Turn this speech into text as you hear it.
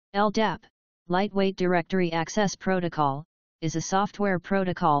LDAP, Lightweight Directory Access Protocol, is a software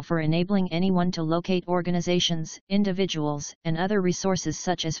protocol for enabling anyone to locate organizations, individuals, and other resources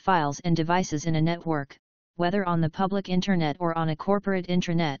such as files and devices in a network, whether on the public internet or on a corporate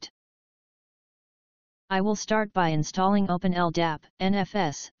intranet. I will start by installing OpenLDAP,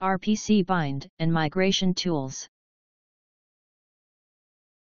 NFS, RPC bind, and migration tools.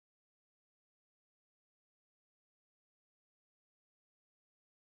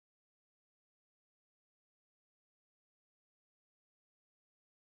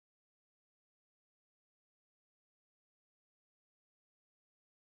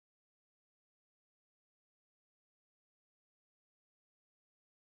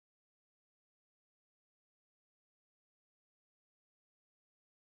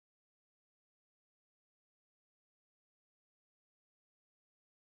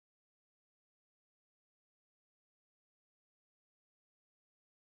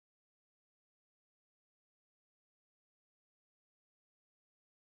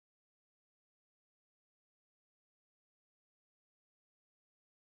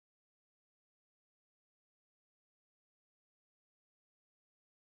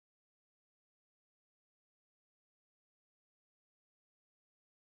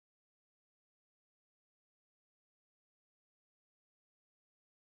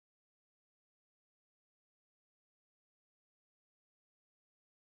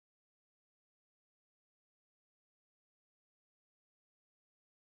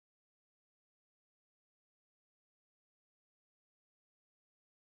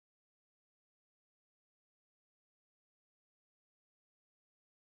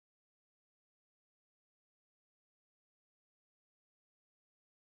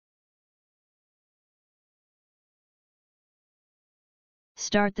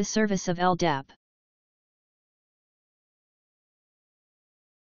 Start the service of LDAP.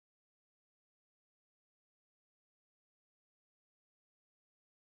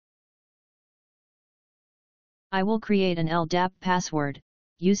 I will create an LDAP password,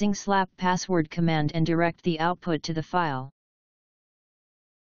 using slap password command and direct the output to the file.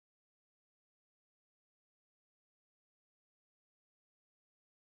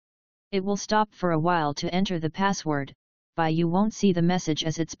 It will stop for a while to enter the password, but you won't see the message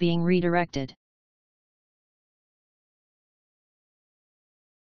as it's being redirected.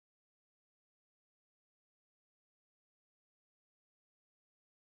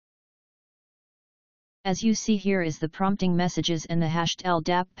 As you see here is the prompting messages and the hashed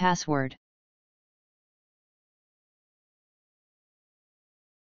LDAP password.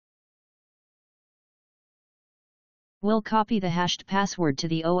 We'll copy the hashed password to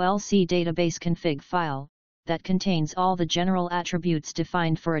the OLC database config file, that contains all the general attributes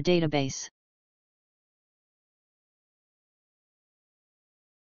defined for a database.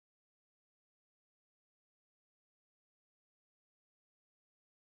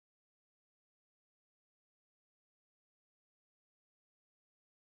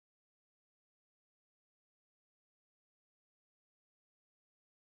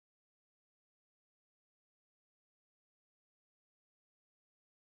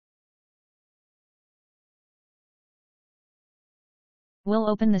 We'll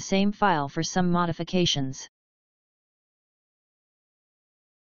open the same file for some modifications.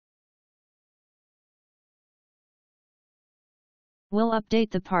 We'll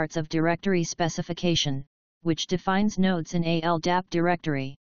update the parts of directory specification, which defines nodes in a LDAP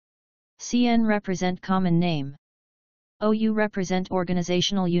directory. CN represent common name. OU represent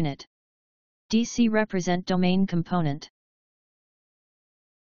organizational unit. DC represent domain component.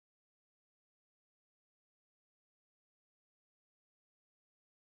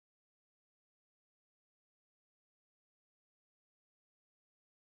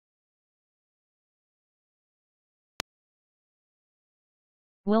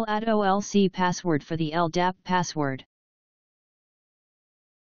 We'll add OLC password for the LDAP password.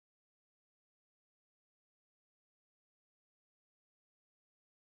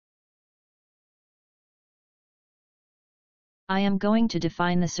 I am going to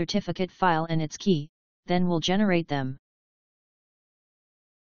define the certificate file and its key, then we'll generate them.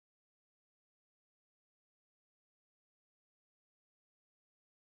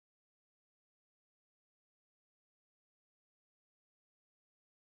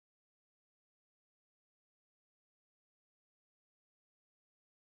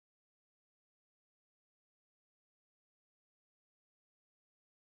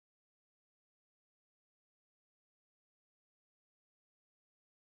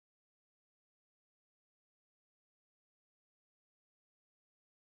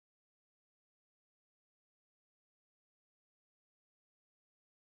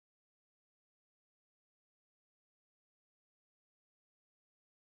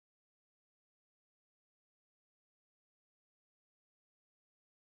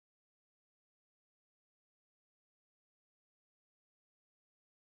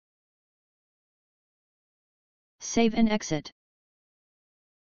 Save and exit.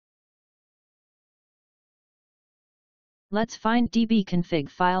 Let's find dbconfig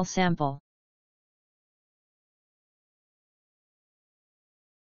file sample.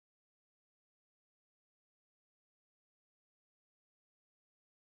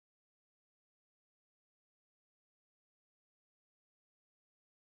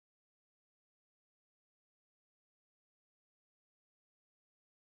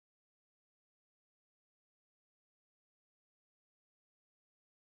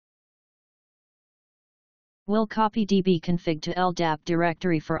 We'll copy dbconfig to LDAP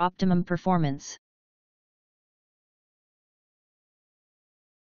directory for optimum performance.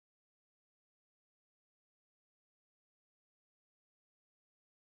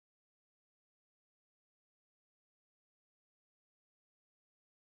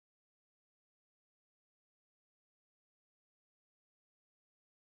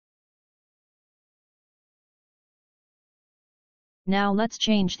 Now let's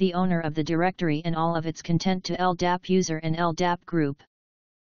change the owner of the directory and all of its content to LDAP user and LDAP group.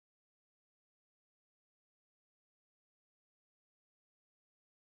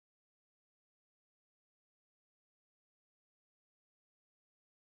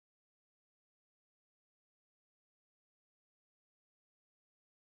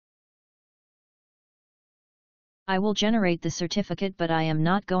 I will generate the certificate, but I am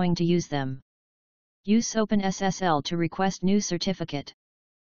not going to use them. Use OpenSSL to request new certificate.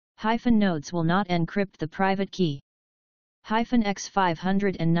 -nodes will not encrypt the private key.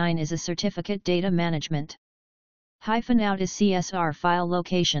 -X509 is a certificate data management. -out is CSR file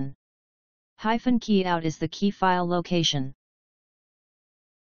location. -keyout is the key file location.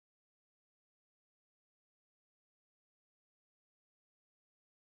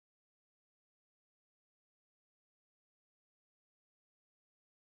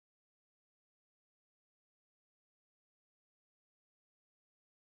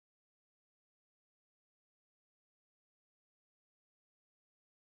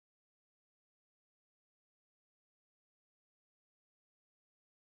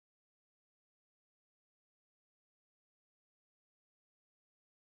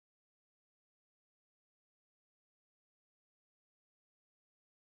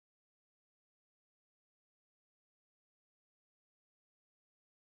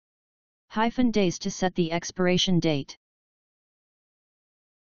 -days to set the expiration date.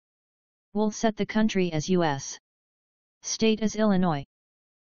 We'll set the country as US, state as Illinois,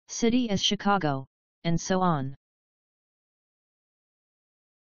 city as Chicago, and so on.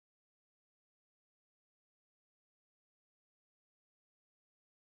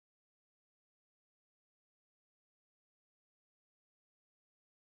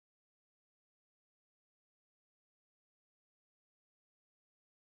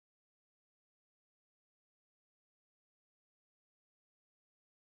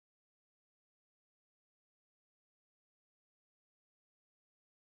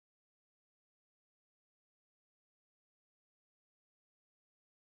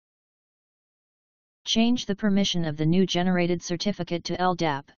 Change the permission of the new generated certificate to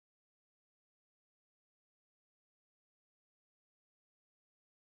LDAP.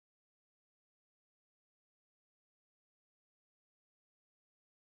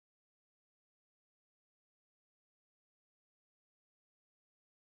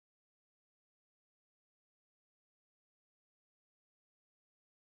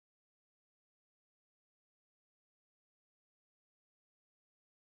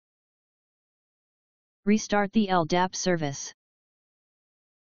 Restart the LDAP service.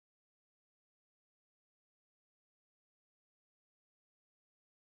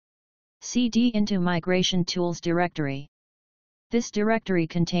 CD into Migration Tools directory. This directory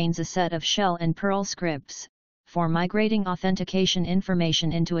contains a set of shell and Perl scripts for migrating authentication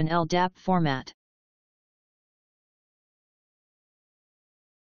information into an LDAP format.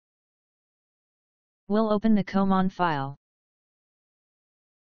 We'll open the common file.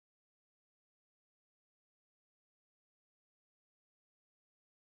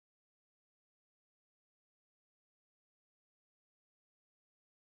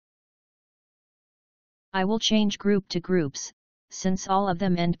 I will change group to groups, since all of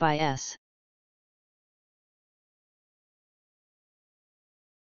them end by S.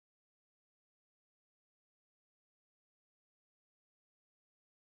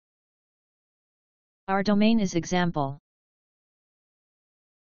 Our domain is example.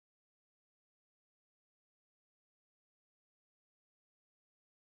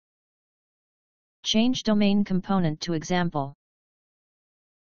 Change domain component to example.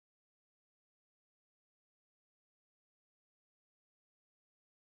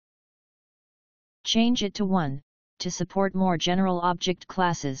 Change it to 1. to support more general object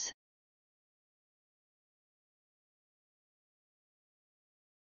classes.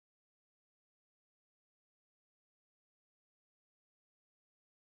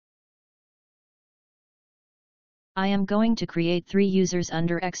 I am going to create 3 users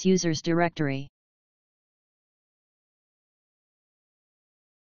under X users directory.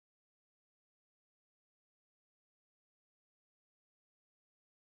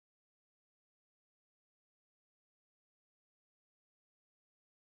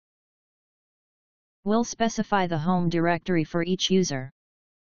 We'll specify the home directory for each user.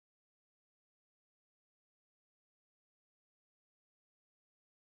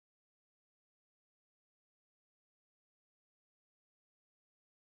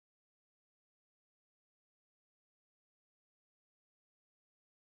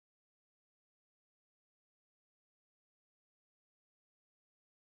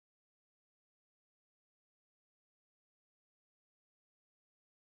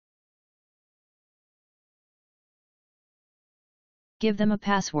 Give them a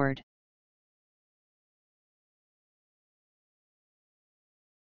password.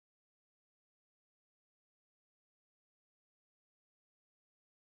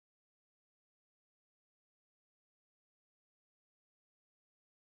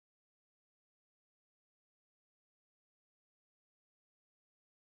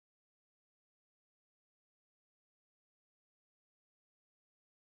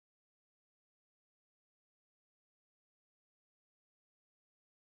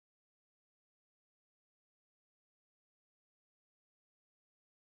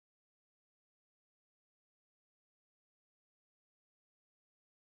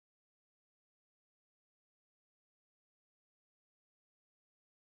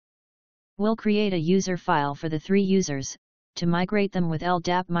 We'll create a user file for the 3 users, to migrate them with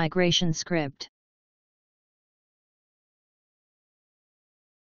LDAP migration script.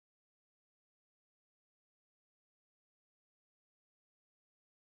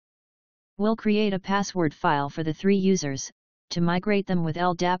 We'll create a password file for the 3 users, to migrate them with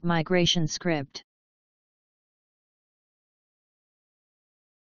LDAP migration script.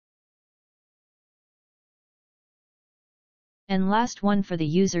 And last one for the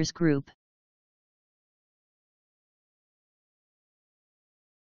users group.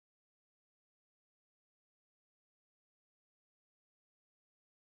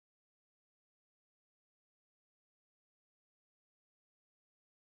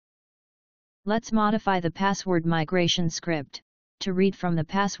 Let's modify the password migration script, to read from the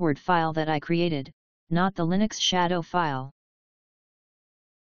password file that I created, not the Linux shadow file.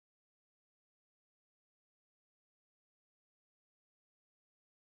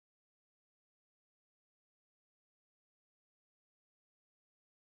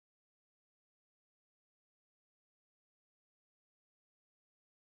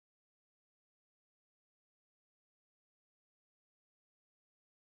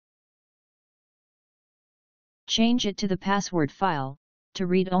 Change it to the password file, to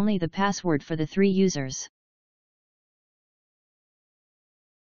read only the password for the 3 users.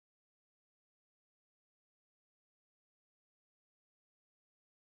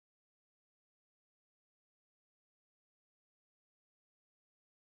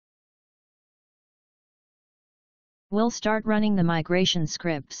 We'll start running the migration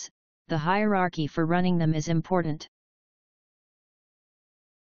scripts. The hierarchy for running them is important.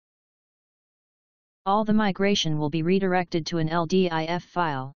 All the migration will be redirected to an LDIF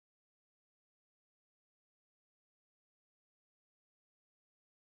file.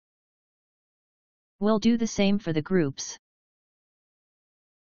 We'll do the same for the groups.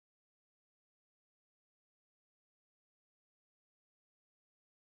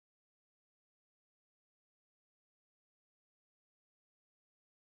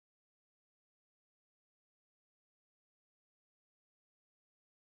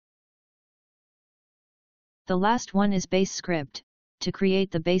 The last one is base script, to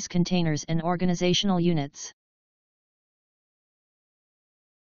create the base containers and organizational units.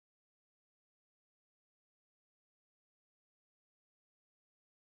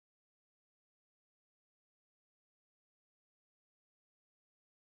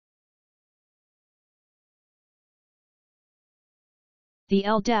 The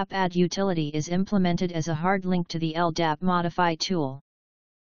LDAP add utility is implemented as a hard link to the LDAP modify tool.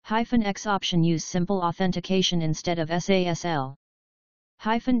 -X option use simple authentication instead of SASL.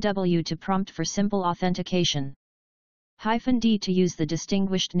 -W to prompt for simple authentication. -D to use the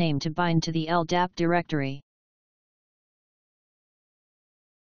distinguished name to bind to the LDAP directory.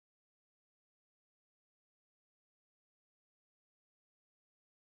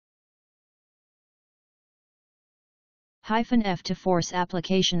 -F to force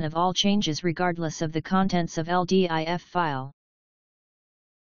application of all changes regardless of the contents of LDIF file.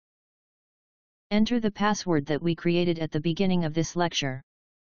 Enter the password that we created at the beginning of this lecture.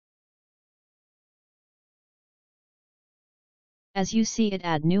 As you see, it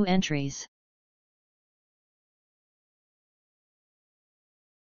add new entries.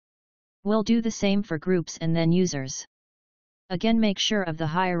 We'll do the same for groups and then users. Again, make sure of the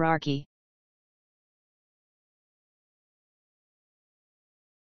hierarchy.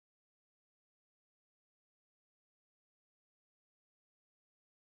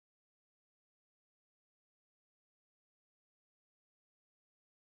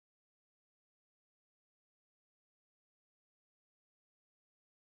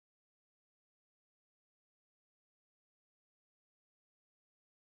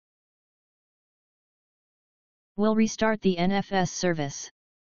 We'll restart the NFS service.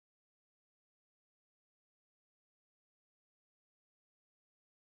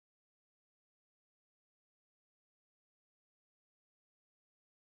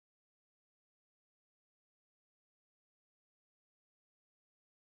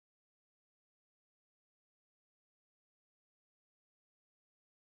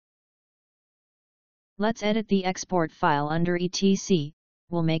 Let's edit the export file under etc.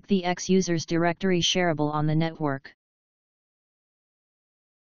 We'll make the X users directory shareable on the network.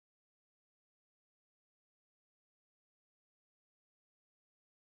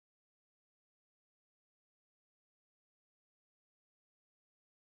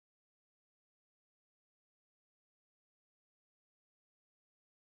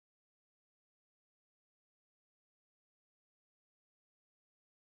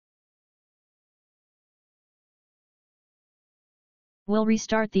 We'll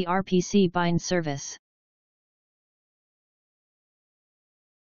restart the RPC bind service.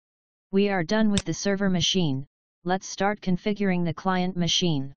 We are done with the server machine. Let's start configuring the client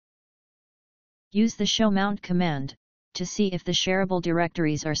machine. Use the show mount command to see if the shareable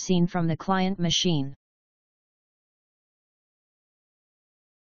directories are seen from the client machine.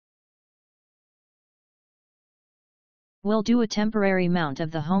 We'll do a temporary mount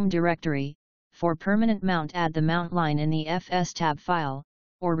of the home directory. For permanent mount, add the mount line in the FS tab file,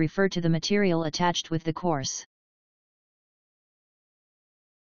 or refer to the material attached with the course.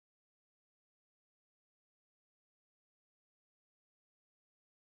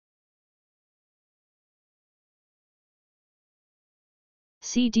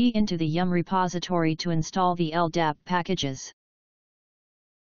 CD into the yum repository to install the LDAP packages.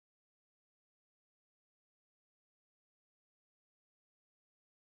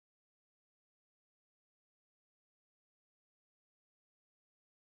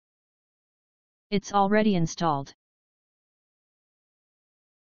 It's already installed.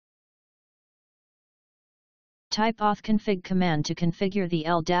 Type auth-config command to configure the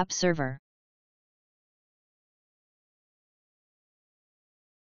LDAP server.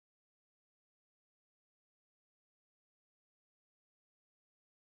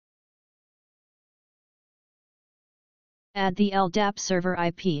 Add the LDAP server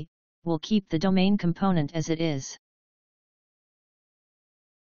IP, we'll keep the domain component as it is.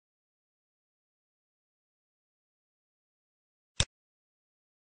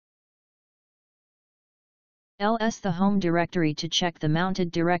 ls the home directory to check the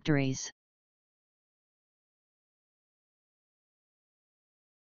mounted directories.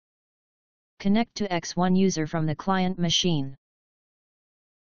 Connect to X1 user from the client machine.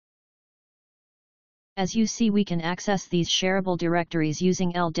 As you see, we can access these shareable directories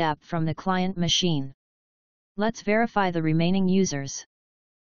using LDAP from the client machine. Let's verify the remaining users.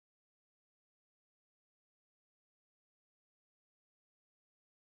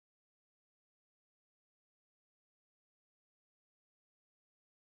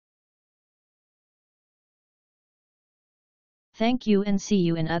 Thank you and see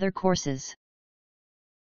you in other courses.